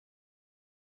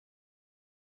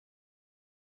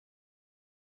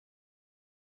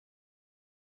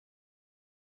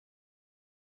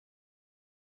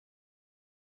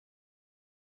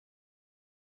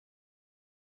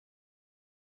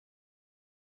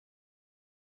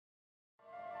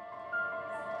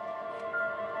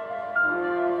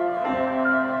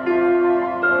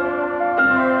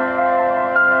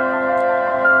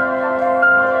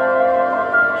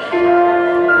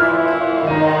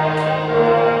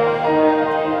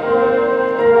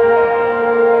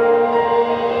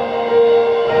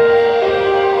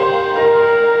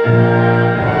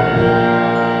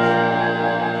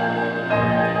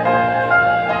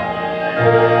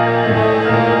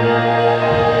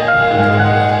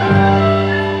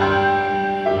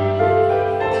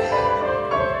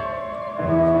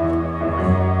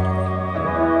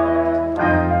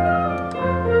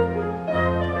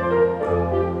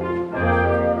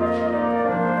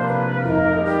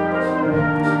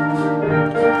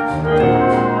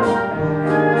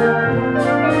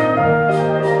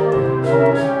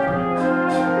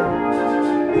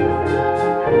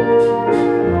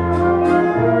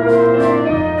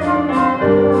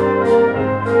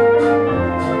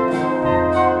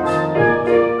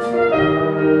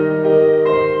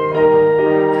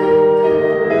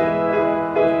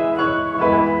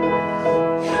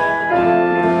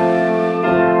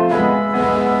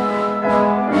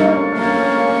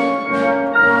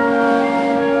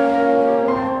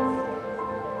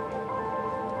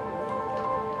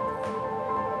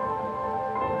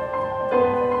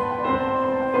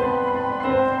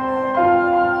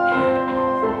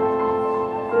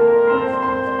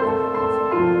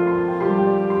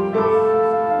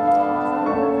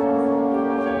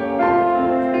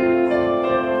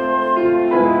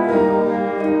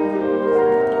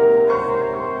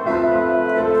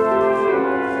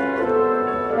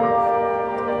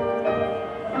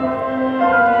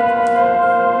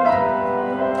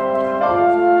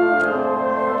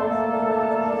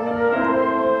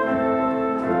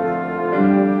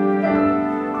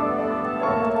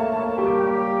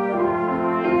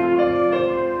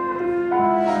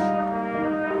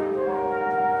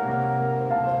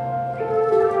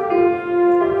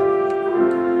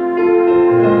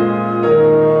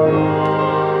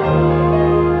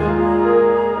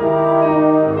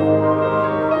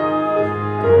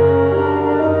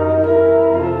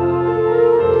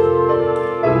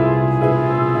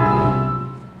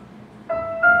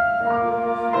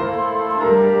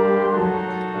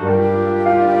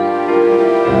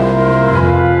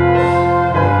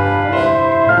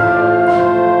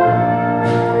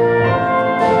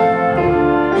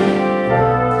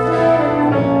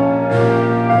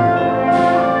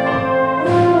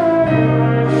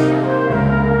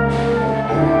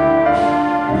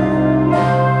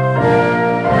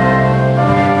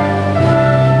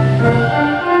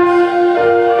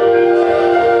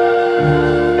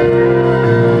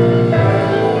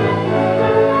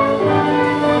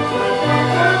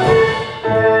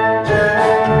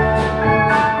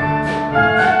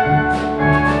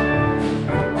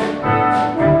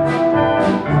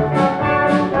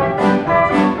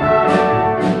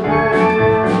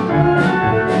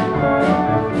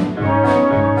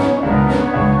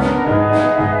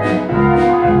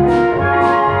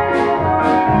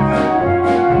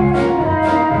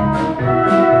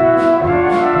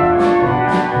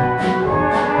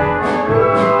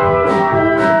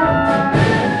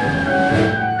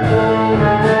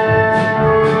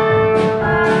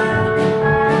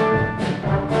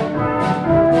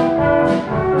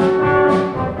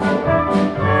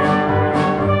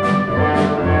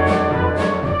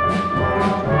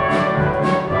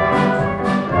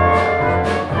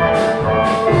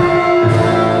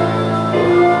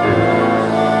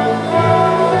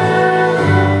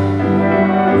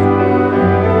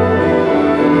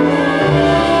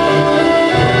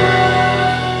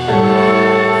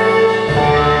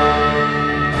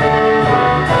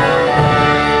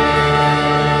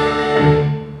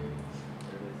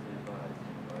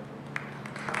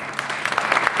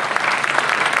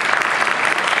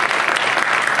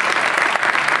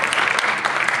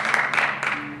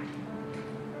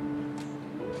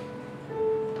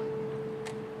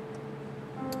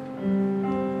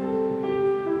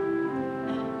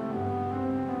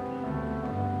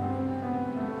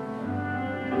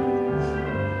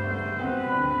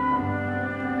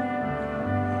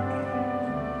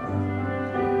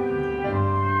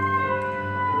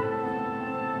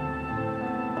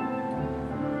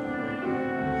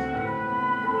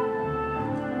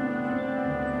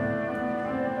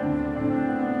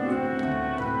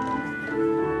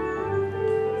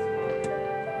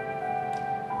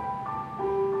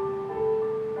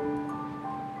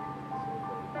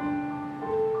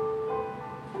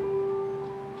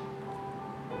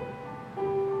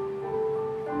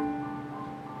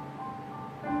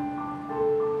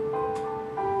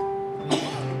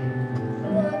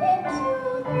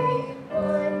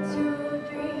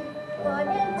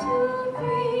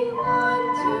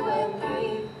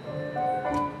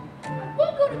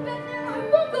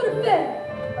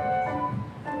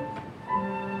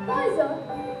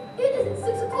It isn't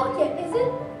 6 o'clock yet, is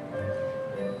it?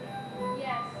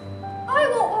 Yes. I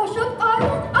won't wash up.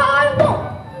 I won't.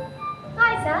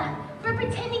 Liza, we're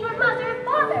pretending we're mother and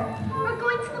father. We're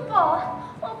going to the ball.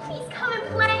 Oh, please come and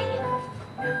play.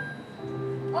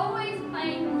 Always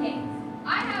playing games.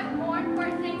 I have more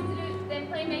important things to do than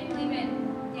play make-believe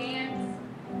and dance.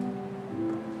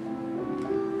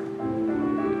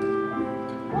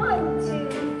 1,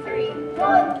 2, 3.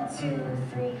 1, 2,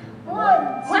 3.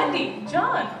 1, 2. Wendy,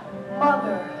 John.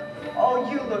 Mother,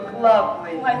 oh, you look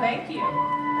lovely. Why, thank you.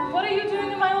 What are you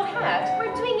doing in my old hat?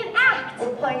 We're doing an act.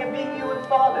 We're playing at being you and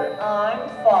father. I'm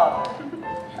father.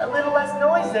 A little less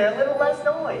noise there, a little less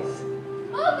noise.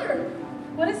 Mother!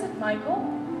 What is it, Michael?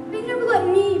 They never let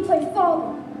me play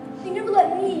father. They never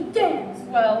let me dance.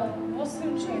 Well, we'll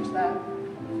soon change that.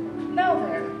 Now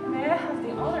there, may I have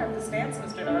the honor of this dance,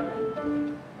 Mr.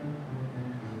 Darwin?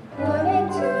 1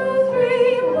 and 2,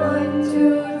 3. 1,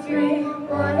 2, 3.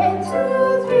 1 and 2,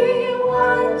 3.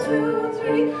 1, 2,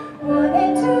 3. 1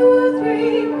 and 2,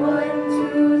 3. 1,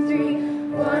 2, 3.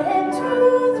 1 and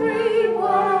 2, 3.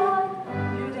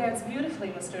 1. You dance beautifully,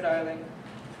 Mr. Darling.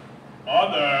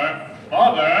 Mother!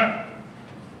 Mother!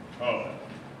 Oh,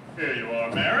 here you are,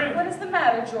 Mary. What is the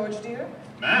matter, George, dear?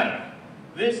 Matter?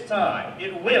 This tie,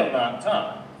 it will not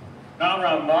tie. Not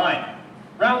round my neck.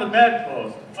 Round the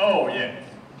bedpost, oh yes.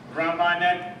 Round my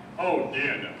neck, oh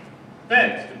dear no.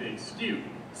 Begs to be excused.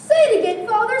 Say it again,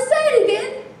 Father. Say it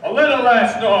again. A little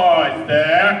less noise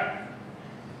there.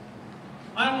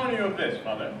 I warn you of this,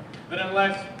 Mother, that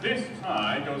unless this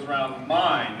tie goes round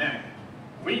my neck,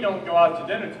 we don't go out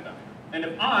to dinner tonight. And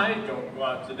if I don't go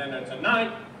out to dinner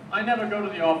tonight, I never go to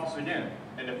the office again.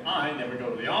 And if I never go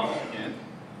to the office again,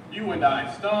 you and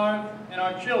I starve, and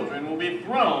our children will be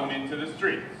thrown into the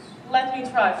streets. Let me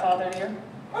try, Father, dear.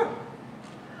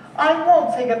 I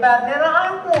won't take a bath, Nana.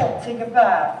 I won't take a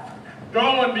bath. Go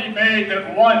and be bathed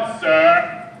at once,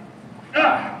 sir.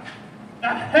 Ah,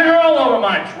 hair all over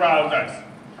my trousers.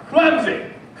 Clumsy,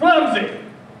 clumsy.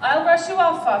 I'll brush you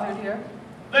off, Father, dear.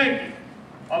 Thank you.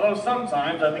 Although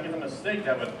sometimes I think it's a mistake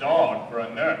to have a dog for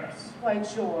a nurse. Why,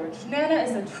 George, Nana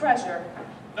is a treasure.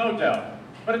 No doubt.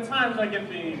 But at times I get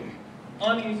the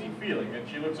uneasy feeling that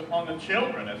she looks upon the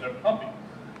children as her puppy.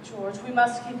 George, we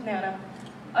must keep Nana.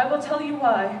 I will tell you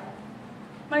why.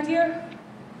 My dear,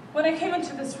 when I came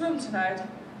into this room tonight,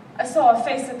 I saw a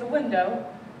face at the window.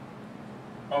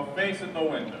 A face at the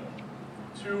window.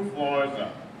 2 floors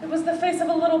up. It was the face of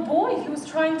a little boy. He was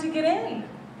trying to get in.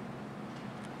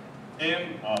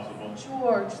 Impossible.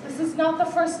 George, this is not the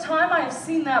first time I have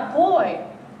seen that boy.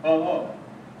 Oh.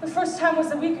 The first time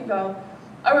was a week ago.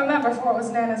 I remember, for it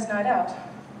was Nana's night out.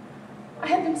 I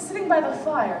had been sitting by the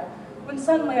fire when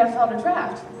suddenly I felt a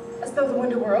draft, as though the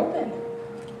window were open.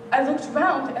 I looked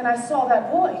round and I saw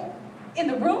that boy in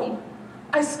the room.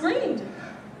 I screamed.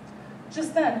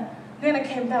 Just then, Nana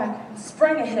came back and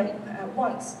sprang at him at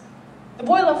once. The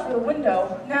boy left for the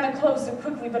window. Nana closed it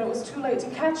quickly, but it was too late to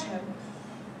catch him.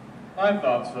 I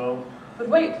thought so. But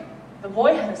wait, the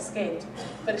boy had escaped,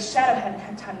 but his shadow hadn't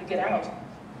had time to get out.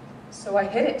 So I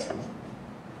hid it.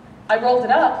 I rolled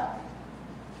it up.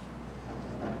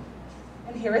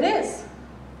 And here it is.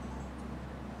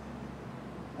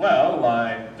 Well,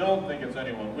 I don't think it's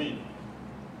anyone we need.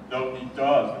 Though he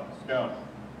does have a scoundrel.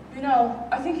 You know,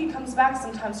 I think he comes back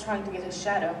sometimes trying to get his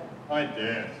shadow. I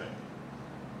dare say.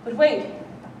 But wait,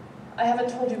 I haven't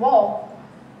told you all.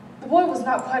 The boy was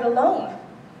not quite alone.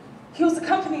 He was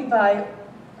accompanied by,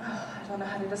 I don't know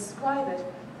how to describe it,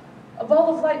 a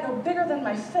ball of light no bigger than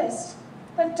my fist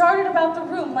that darted about the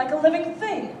room like a living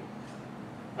thing.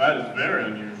 That is very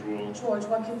unusual. George,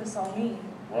 what could this all mean?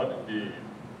 What indeed?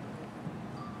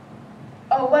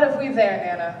 Oh, what have we there,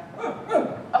 Nana?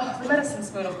 Oh, the medicine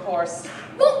spoon, of course.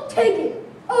 Won't take it.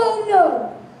 Oh,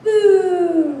 no.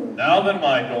 Boo. Now then,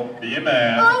 Michael, be a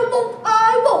man. I won't.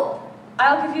 I won't.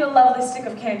 I'll give you a lovely stick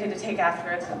of candy to take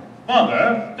after it.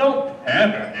 Mother, don't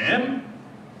pamper him.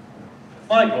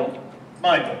 Michael,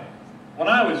 when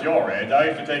I was your age, I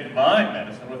used to take my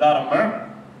medicine without a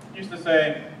murmur. Used to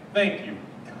say, thank you,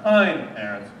 kind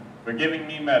parents, for giving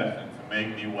me medicine to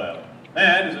make me well.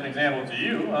 And as an example to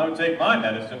you, I would take my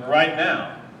medicine right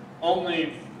now.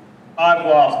 Only, I've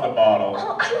lost the bottle.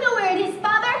 Oh, I know where it is,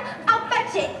 Father. I'll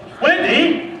fetch it.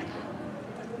 Wendy!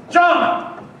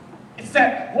 John! It's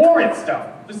that horrid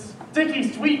stuff, the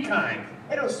sticky sweet kind.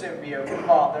 It'll soon be over,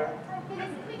 Father. I've been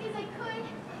as quick as I could.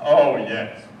 Oh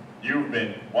yes, you've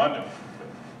been wonderful.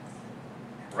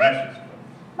 Precious.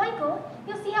 Michael,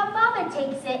 you'll see how Father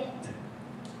takes it.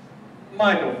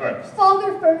 Michael first.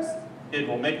 Father first. It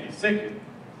will make me sick.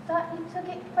 Thought you took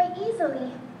it quite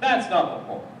easily. That's not the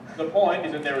point. The point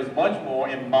is that there is much more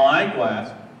in my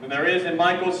glass than there is in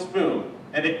Michael's spoon.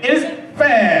 And it isn't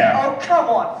fair. Oh, come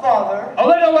on, Father. A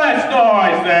little less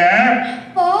noise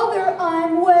there. Father,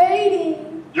 I'm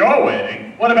waiting. You're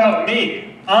waiting. What about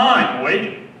me? I'm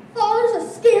waiting. Father's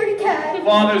a scaredy cat.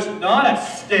 Father's not a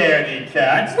scaredy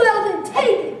cat. Well, then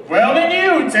take it. Well, then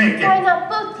you take Why it. not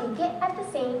both take it at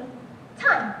the same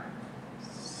time?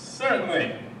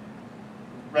 Certainly.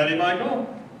 Ready, Michael?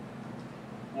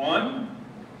 1,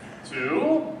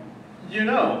 2. You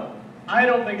know, I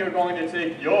don't think you're going to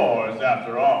take yours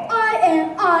after all. I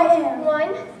am.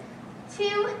 1,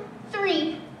 2,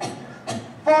 3.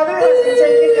 Father has to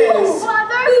take it his.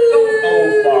 Father!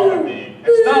 Don't bother me.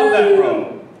 And stop that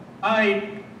row.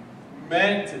 I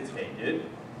meant to take it,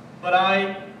 but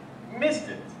I missed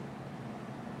it.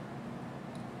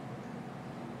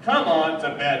 Come on to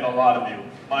bed, the lot of you.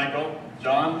 Michael,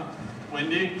 John,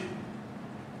 Wendy.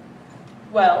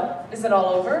 Well, is it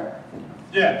all over?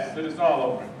 Yes, it is all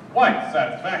over. Quite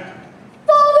satisfactory.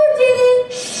 Father did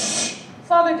it.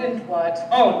 Father didn't what?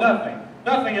 Oh, nothing.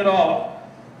 Nothing at all.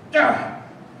 Ugh.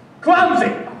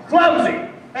 Clumsy! Clumsy!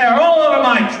 They're all over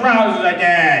my trousers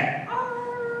again!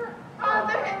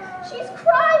 Father, she's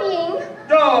crying.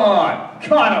 Go on!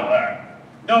 Coddle her!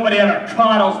 Nobody ever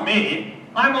coddles me.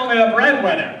 I'm only the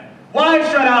breadwinner. Why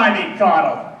should I be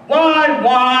coddled? Why?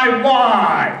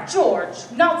 George,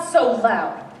 not so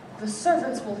loud. The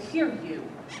servants will hear you.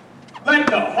 Let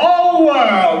the whole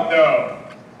world know.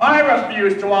 I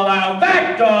refuse to allow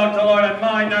that dog to learn in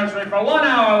my nursery for 1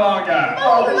 hour longer.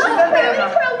 No, you she's must a put her Hannah.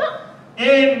 for a look.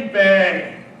 In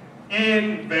vain.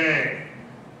 In vain.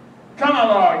 Come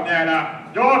along, Nana.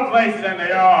 Your place is in the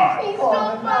yard. Please Oh,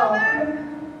 don't, no. Father.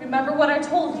 Remember what I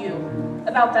told you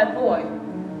about that boy?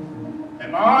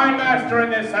 Am I master in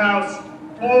this house,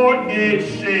 or is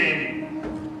she?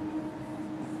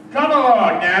 Come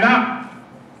along, Nana.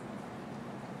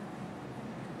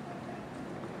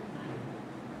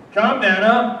 Come,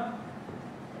 Nana.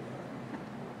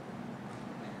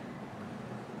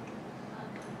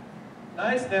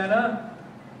 Nice, Nana.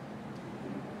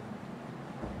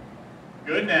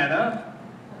 Good, Nana.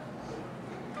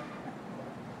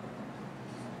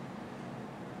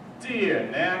 Dear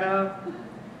Nana.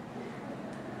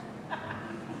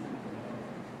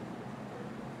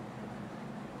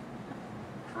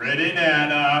 Pretty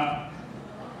Nana.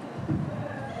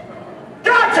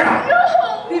 Gotcha!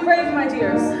 No! Be brave, my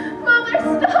dears. Mother,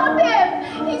 stop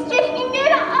him! He's taking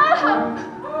Nana up!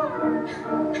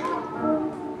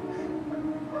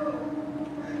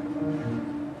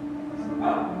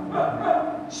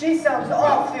 She sounds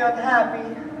awfully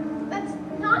unhappy. That's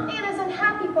not Nana's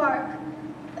unhappy bark.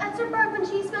 That's her bark when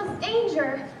she smells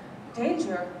danger.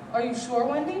 Danger? Are you sure,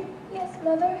 Wendy? Yes,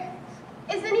 Mother.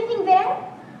 Is anything there?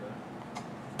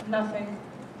 Nothing.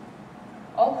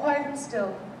 All quiet and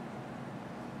still.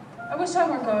 I wish I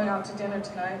weren't going out to dinner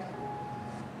tonight.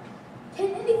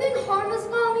 Can anything harm us,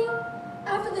 Mommy?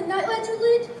 After the nightlights are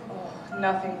lit? Oh,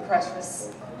 nothing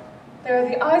precious. There are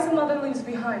the eyes a mother leaves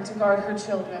behind to guard her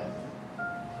children.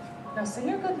 Now sing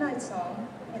your good night song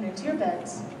and into your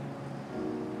beds.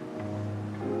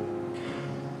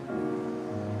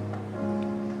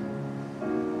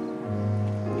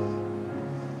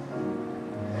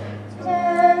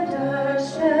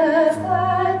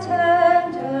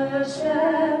 Tender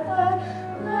shepherd,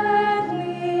 let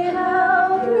me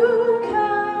help you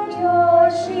count your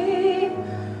sheep.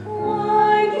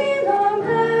 One in the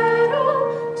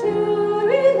meadow, 2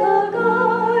 in the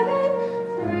garden,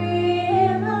 3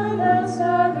 in the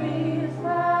nursery,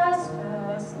 fast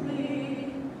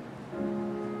asleep.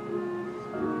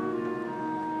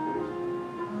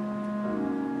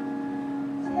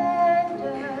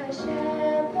 Tender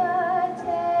shepherd,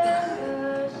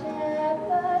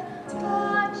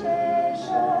 watch his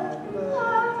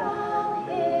heart of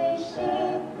his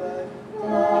sheep.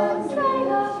 Then say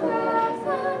a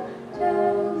prayer to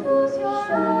lose your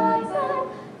eyes and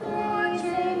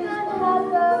reaching and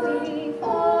happily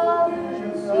all you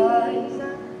see.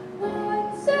 Lord,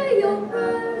 say your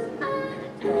prayers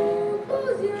and don't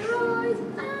close your eyes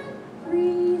and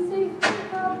breathing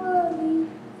happily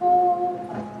fall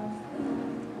asleep,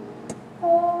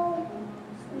 fall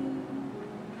asleep,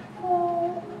 fall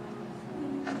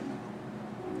asleep.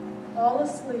 All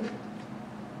asleep.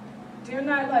 Dear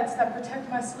nightlights that protect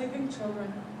my sleeping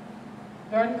children,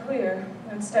 burn clear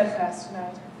and steadfast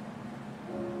tonight.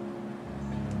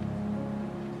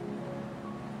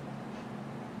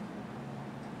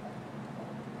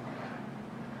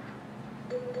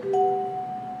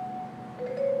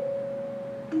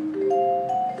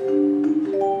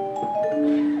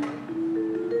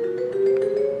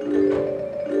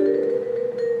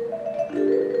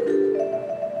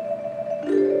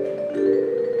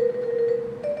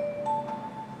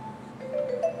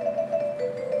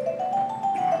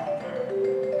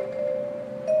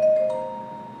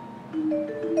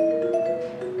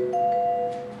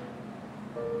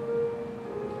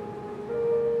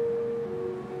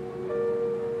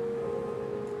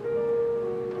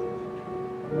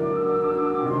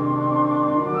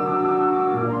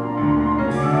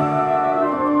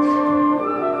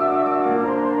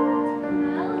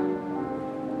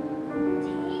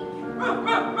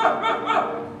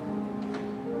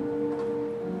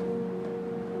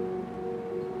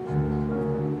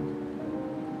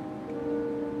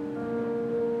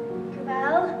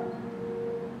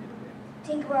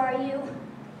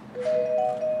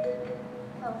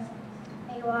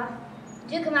 you are.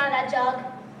 Do come out of that jug.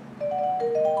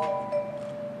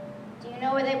 Do you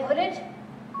know where they put it?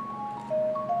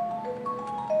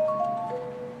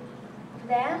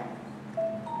 There?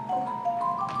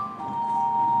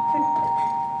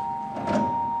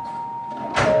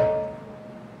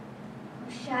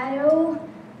 Shadow.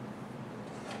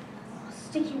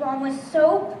 Stick you on with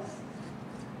soap.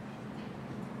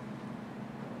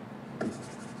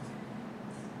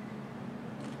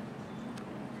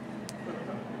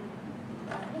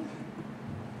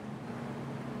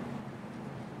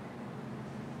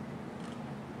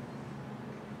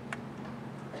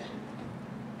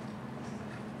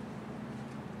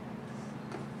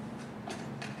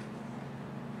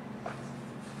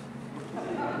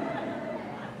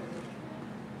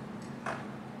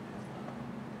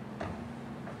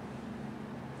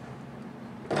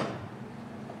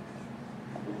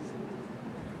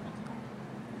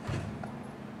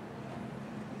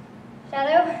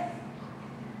 Shadow?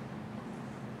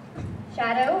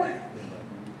 Shadow?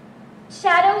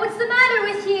 Shadow, what's the matter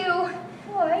with you?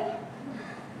 Boy,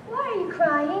 why are you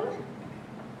crying?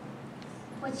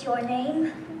 What's your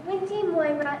name? Windy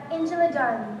Moira Angela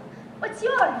Darling. What's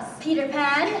yours? Peter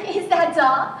Pan. Is that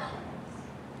all?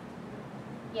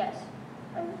 Yes.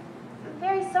 I'm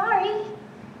very sorry.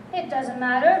 It doesn't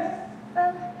matter.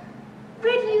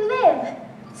 Where do you live?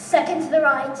 Second to the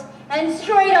right, and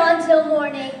straight on till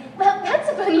morning. Well, that's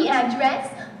a funny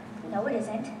address. No, it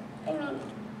isn't. I mean,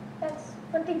 that's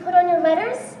what they put on your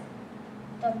letters?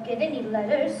 Don't get any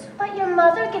letters. But your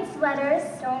mother gets letters.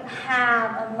 Don't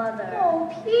have a mother. Oh,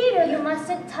 Peter. You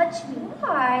mustn't touch me.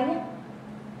 Why?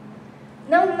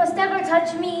 No one must ever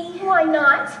touch me. Why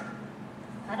not?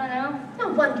 I don't know. No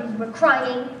wonder you were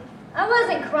crying. I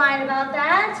wasn't crying about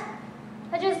that.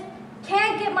 I just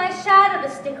can't get my shadow to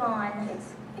stick on.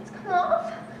 It's come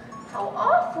off? How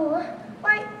awful.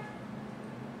 Why,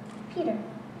 Peter,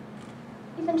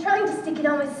 you've been trying to stick it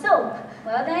on with soap.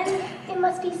 Well then, it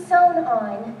must be sewn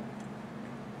on.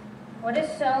 What is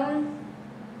sewn?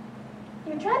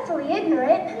 You're dreadfully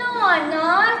ignorant. No, I'm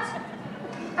not.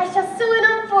 I shall sew it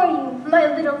on for you,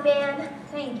 my little man.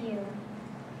 Thank you.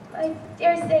 I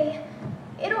dare say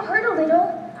it'll hurt a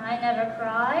little. I never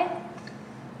cry.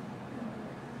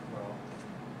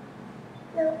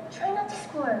 No, try not to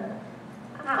squirm.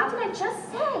 What did I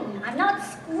just say? I'm not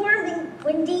squirming,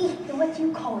 Wendy. Then what do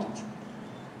you call it?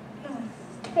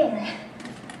 There.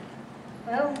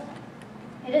 Well,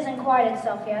 it isn't quite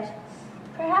itself yet.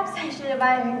 Perhaps I should have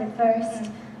ironed it first.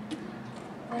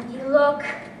 Wendy, look.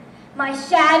 My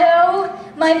shadow.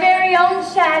 My very own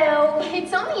shadow.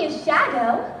 It's only a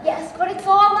shadow. Yes, but it's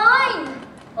all mine.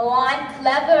 Oh, I'm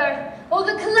clever. Oh,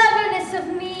 the cleverness of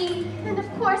me. And of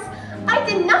course, I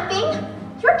did nothing.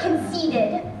 You're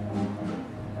conceited.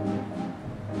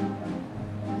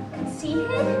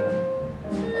 Conceited?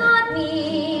 Not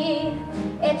me.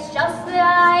 It's just that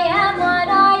I am what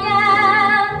I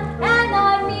am, and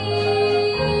I'm me.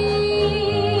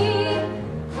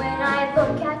 When I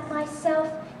look at myself,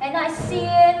 and I see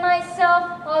in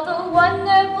myself all the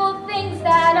wonderful things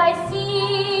that I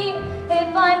see.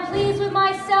 If I'm pleased with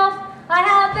myself, I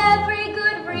have every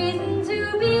good reason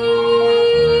to be.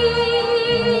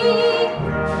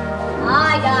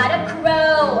 I got a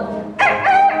crow.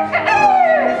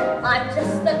 I'm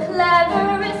just the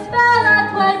cleverest fella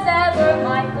 'twas ever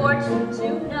my fortune to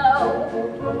know.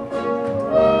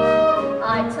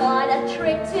 I taught a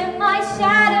trick to my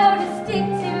shadow to stick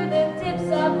to the tips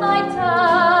of my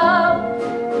toe.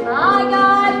 I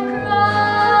got a crow.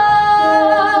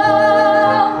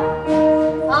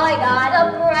 I got a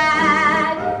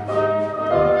brag.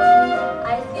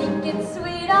 I think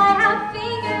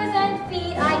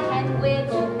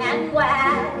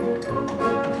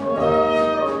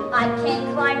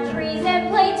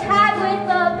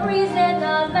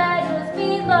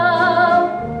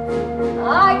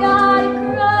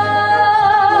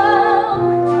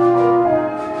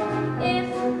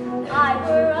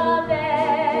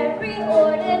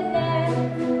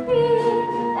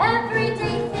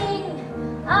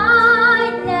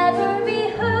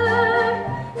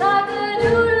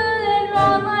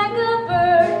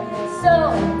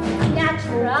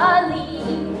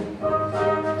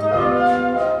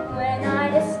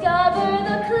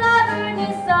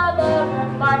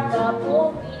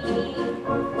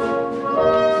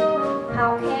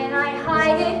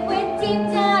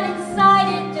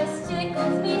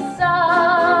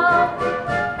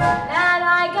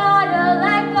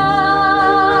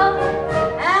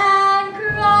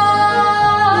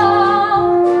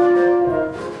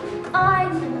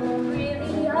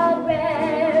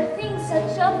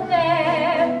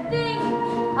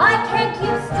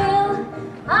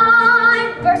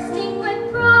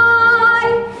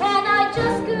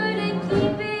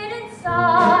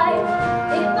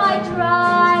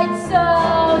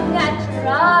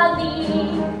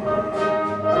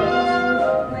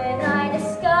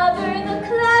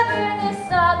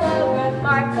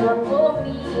heart up for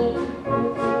me.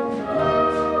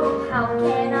 How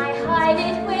can I hide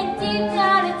it when deep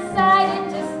down inside it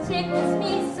just tickles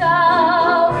me so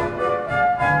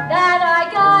that I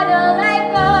gotta let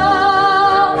go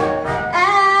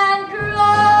and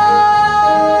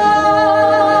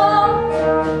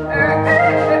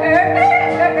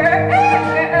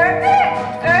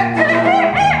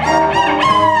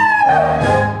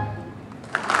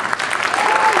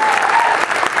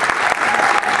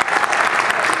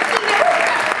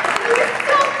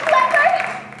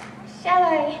Shall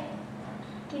I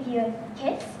give you a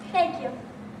kiss? Thank you.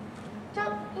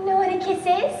 Don't you know what a kiss is?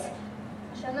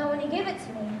 I shall know when you give it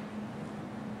to me.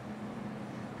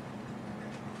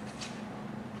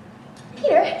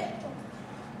 Peter.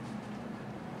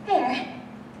 There.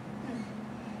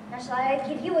 Now shall I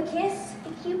give you a kiss?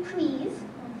 If you please.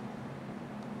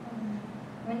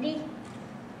 Wendy?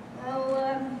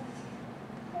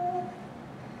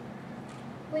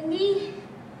 Wendy?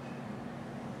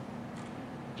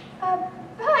 A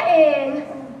button.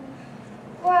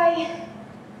 Why,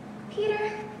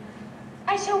 Peter,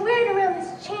 I shall wear it around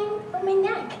this chain on my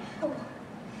neck. Oh,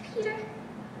 Peter,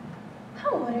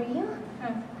 how old are you?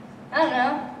 I don't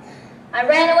know. I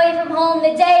ran away from home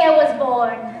the day I was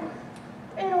born.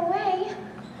 Ran away?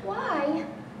 Why?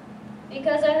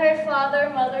 Because I heard father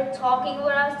and mother talking about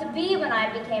what I was to be when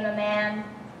I became a man.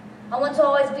 I want to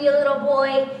always be a little boy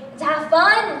and to have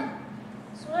fun.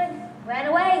 So I ran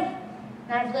away.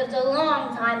 And I've lived a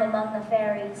long time among the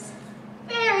fairies.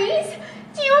 Fairies?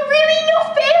 Do you really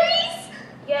know fairies?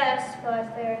 Yes,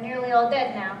 but they're nearly all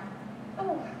dead now.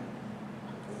 Oh.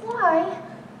 Why?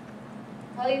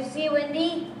 Well, you see,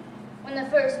 Wendy, when the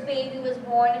first baby was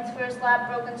born, its first lap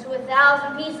broke into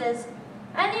 1,000 pieces.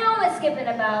 And they always skipping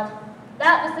about.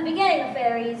 That was the beginning of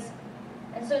fairies.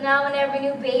 And so now when every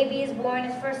new baby is born,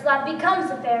 its first lap becomes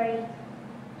a fairy.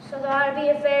 So there ought to be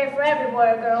a fairy for every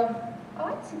boy or girl.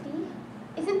 Ought to be.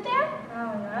 Isn't there? I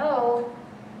don't know.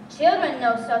 Children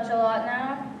know such a lot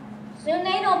now. Soon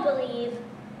they don't believe.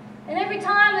 And every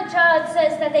time a child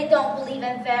says that they don't believe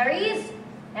in fairies,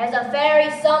 there's a fairy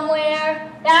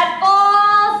somewhere that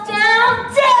falls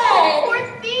down dead! Poor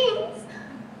things!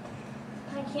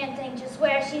 I can't think just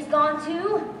where she's gone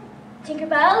to.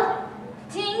 Tinkerbell?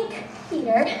 Tink?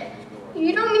 Peter,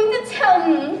 you don't mean to tell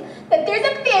me that there's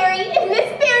a fairy in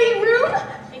this fairy room?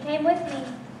 She came with me.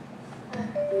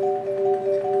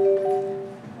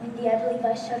 Wendy, I believe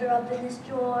I shut her up in this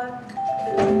drawer.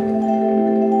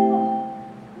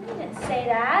 You didn't say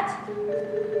that.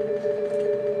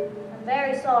 I'm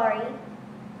very sorry.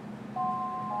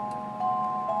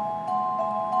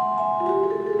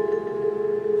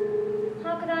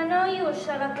 How could I know you were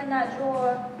shut up in that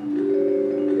drawer?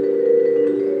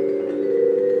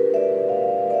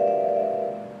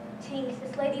 Tink,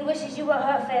 this lady wishes you were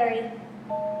her fairy.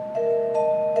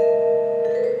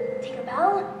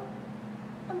 Tinkerbell?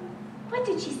 What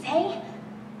did she say?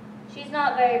 She's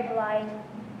not very polite.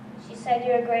 She said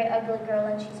you're a great ugly girl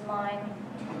and she's mine.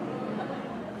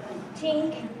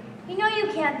 Tink, you know you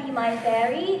can't be my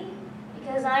fairy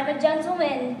because I'm a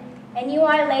gentleman and you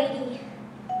are a lady.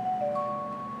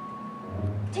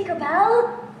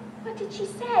 Tinkerbell? What did she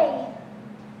say?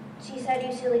 She said,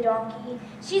 you silly donkey.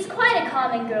 She's quite a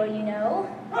common girl, you know.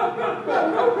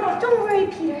 Oh, don't worry,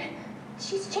 Peter.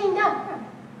 She's chained up.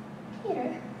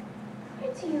 Peter,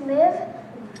 where do you live?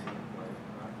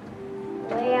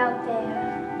 Way out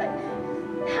there. But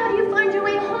how do you find your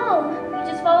way home?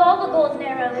 You just follow all the golden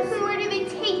arrows. Where do they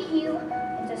take you?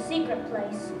 It's a secret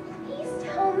place. Please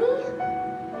tell me.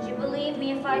 Would you believe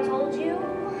me if I told you?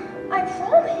 I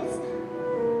promise.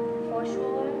 For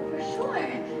sure? For sure.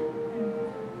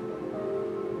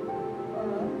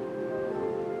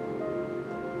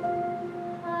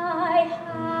 I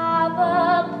have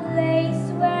a place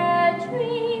where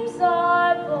dreams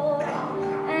are born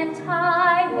and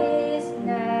time is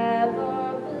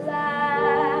never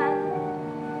blank.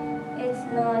 It's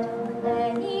not on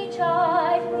any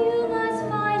chart, you must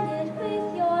find it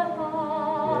with your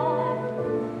heart.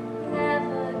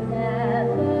 Never,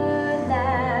 never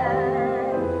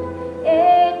land.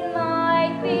 It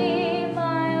might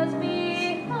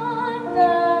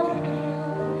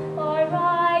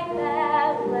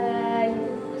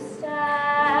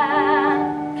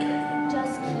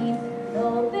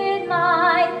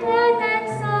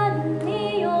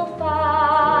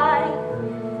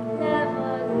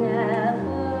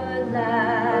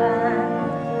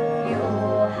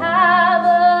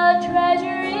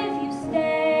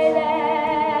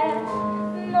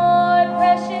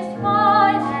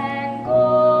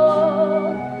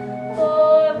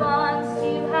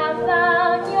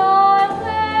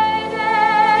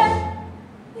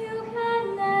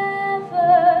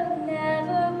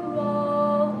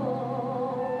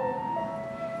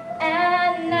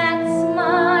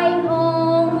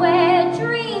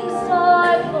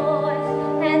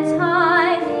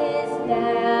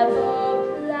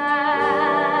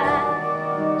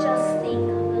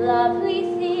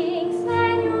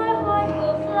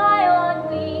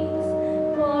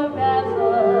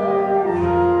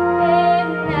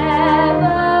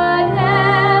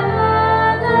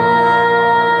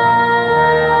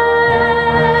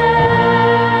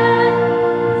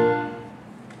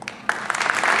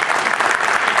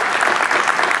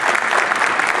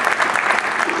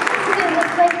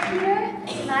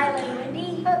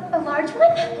large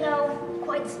one? No,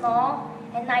 quite small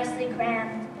and nicely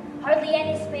crammed. Hardly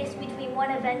any space between one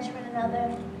adventure and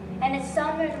another. And it's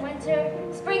summer and winter,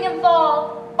 spring and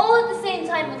fall, all at the same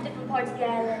time on different parts of the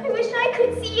island. I wish I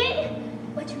could see it.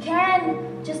 But you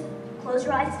can. Just close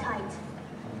your eyes tight.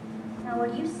 Now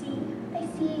what do you see? I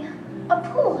see a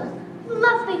pool.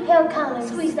 Lovely pale colors.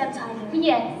 Squeeze them tighter.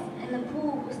 Yes. And the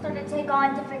pool will start to take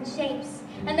on different shapes.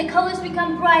 And the colors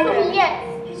become brighter. Yes.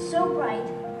 It's so bright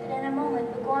that in a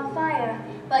moment will go on fire.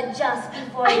 But just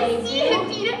before I they see do... it,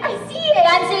 Peter. I see it.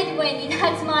 That's it, Wendy.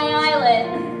 That's my island.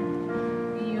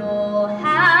 You'll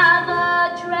have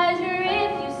a treasure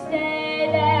if you stay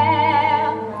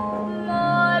there.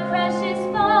 More precious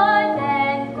far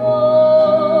than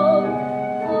gold.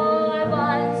 For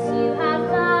once you have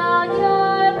found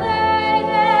your way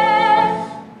there,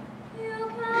 you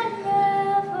can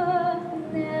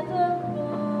never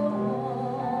grow.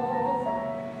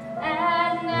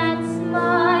 And that's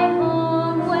my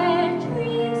home where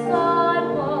dreams are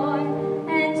born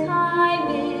and time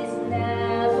is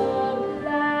never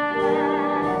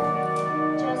black.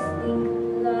 Just think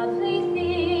lovely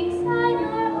things and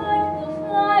your heart will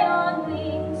fly on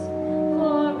wings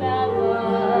forever.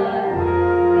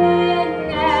 It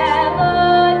never,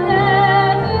 never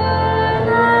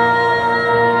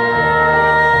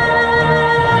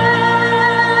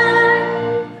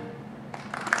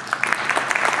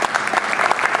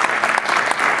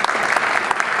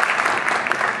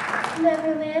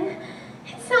Neverland.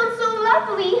 It sounds so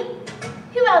lovely.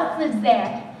 Who else lives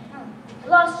there?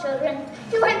 Lost children.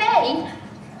 Who are they?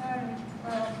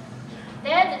 Well,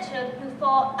 they're the children who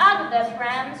fall out of their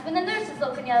prams when the nurses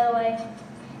look the other way.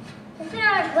 If they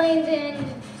aren't claimed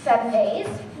in 7 days,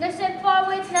 they're sent far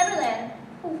away to Neverland.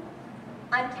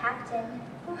 I'm captain.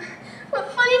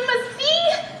 What fun it must be!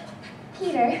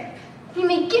 Peter, you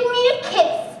may give me a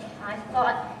kiss. I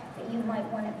thought that you might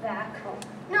want it back.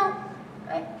 No,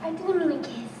 I didn't mean a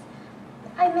kiss.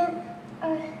 I meant,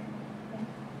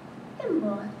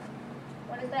 thimble.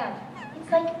 What is that?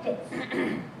 It's like this.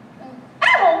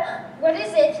 Ow! What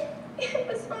is it? It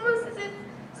was almost as if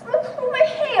someone pulled my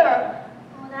hair.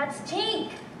 Oh, that's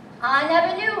Tink. I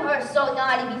never knew her so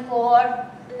naughty before.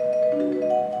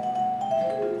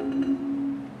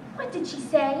 What did she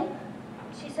say?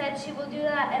 She said she will do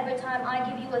that every time I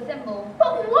give you a thimble.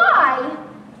 But why?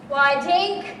 Why,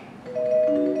 Tink?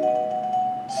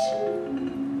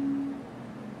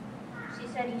 She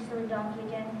said you silly donkey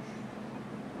again.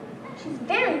 She's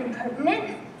very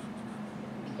impertinent.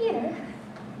 Peter,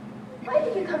 why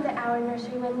did you come to our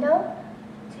nursery window?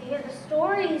 To hear the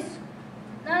stories.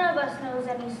 None of us knows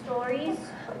any stories.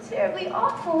 How terribly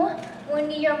awful.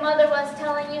 Wendy, your mother was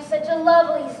telling you such a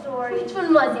lovely story. Which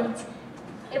one was it?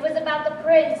 It was about the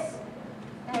prince.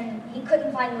 And he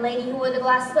couldn't find the lady who wore the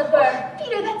glass slipper.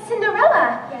 Peter, that's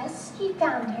Cinderella. Yes? He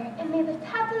found her, and they lived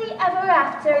happily ever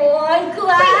after. Oh, I'm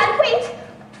glad. Wait!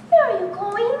 Where are you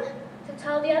going? To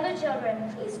tell the other children.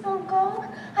 Please don't go.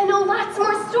 I know lots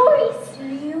more stories. Do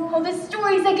you? All the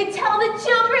stories I could tell the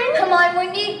children. Come on,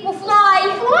 Wendy. We'll fly.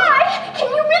 Fly? Can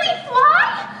you really fly?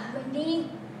 Wendy,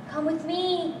 come with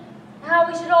me. Now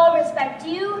we should all respect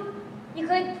you. You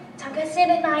could tuck us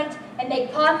in at night and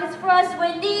make pockets for us,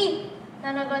 Wendy.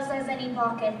 None of us has any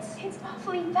pockets. It's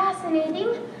awfully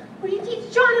fascinating. Would you teach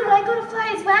John and Michael to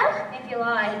fly as well? If you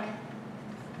like.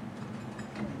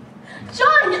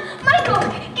 John! Michael!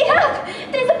 Get up!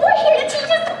 There's a boy here to teach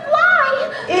us to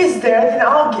fly! Is there? Then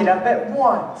I'll get up at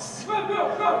once.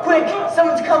 Quick,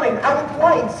 someone's coming. Out with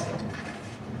lights.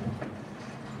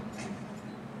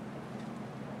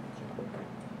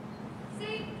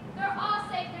 See, they're all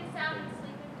safe and sound and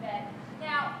asleep in bed.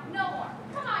 Now, no more.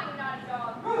 Come on, you naughty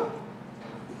dog.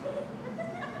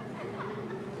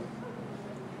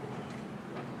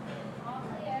 All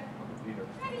clear.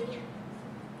 Ready?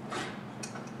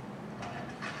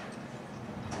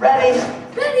 Ready?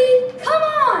 Ready? Come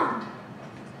on!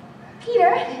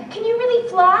 Peter, can you really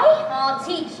fly? I'll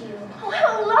teach you. Oh,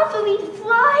 how lovely to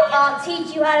fly! I'll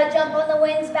teach you how to jump on the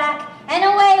wind's back, and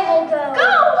away we'll go.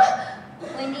 Go!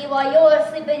 Wendy, while you're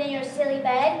sleeping in your silly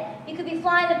bed, you could be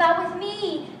flying about with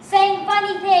me, saying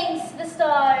funny things to the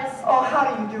stars. Oh, how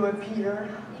do you do it, Peter?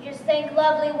 You just think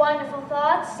lovely, wonderful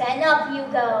thoughts, and up you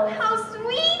go. How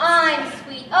sweet! I'm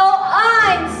sweet. Oh,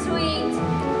 I'm sweet.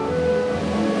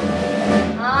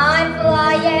 I'm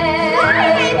flying.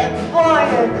 Flying!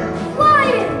 Flying!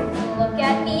 Flying. Look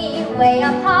at me, way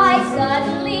up high,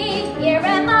 suddenly, here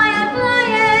am I, I'm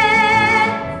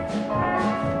flying.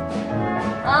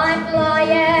 I'm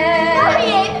flying.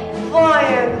 Flying!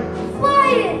 Flying!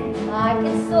 Flying. I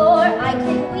can soar, I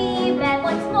can weave, and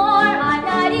what's more, I'm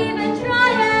not even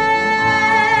trying.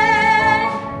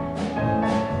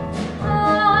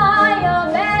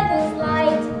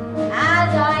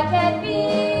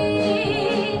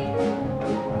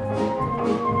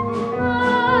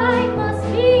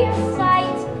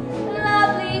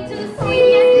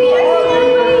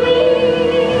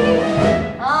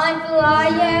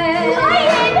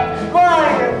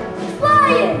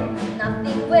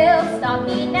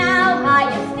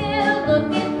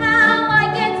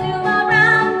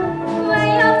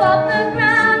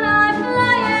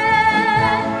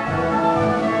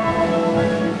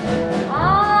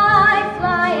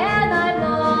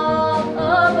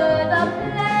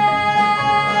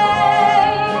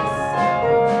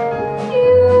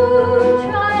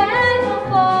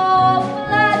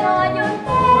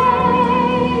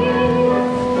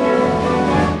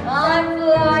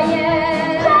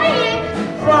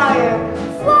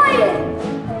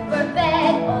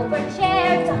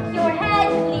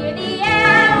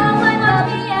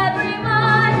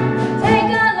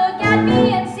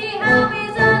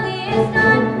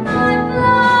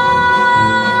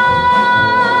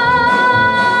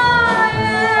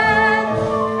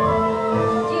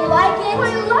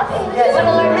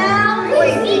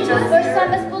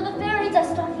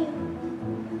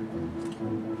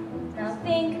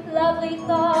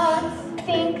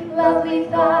 movie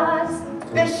thoughts.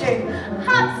 Fishing,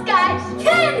 Hopscotch,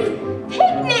 Candy!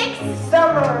 picnics,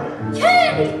 summer,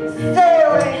 Candy!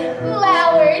 sailing,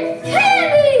 flowers.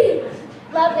 Candy!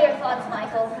 Lovelier thoughts,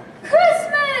 Michael.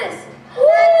 Christmas!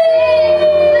 That's it.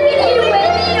 Look at you,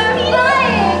 Wendy. You're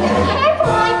flying.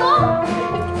 Careful, Michael.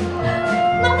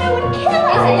 Mother would kill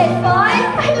us. Isn't it fun?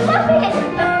 I love it.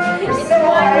 It's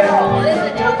wonderful, isn't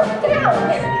it? Don't look down.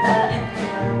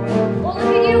 Well,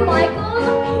 look at you, Michael.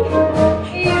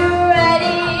 You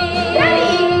ready?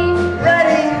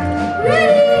 ready.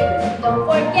 Don't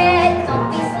forget.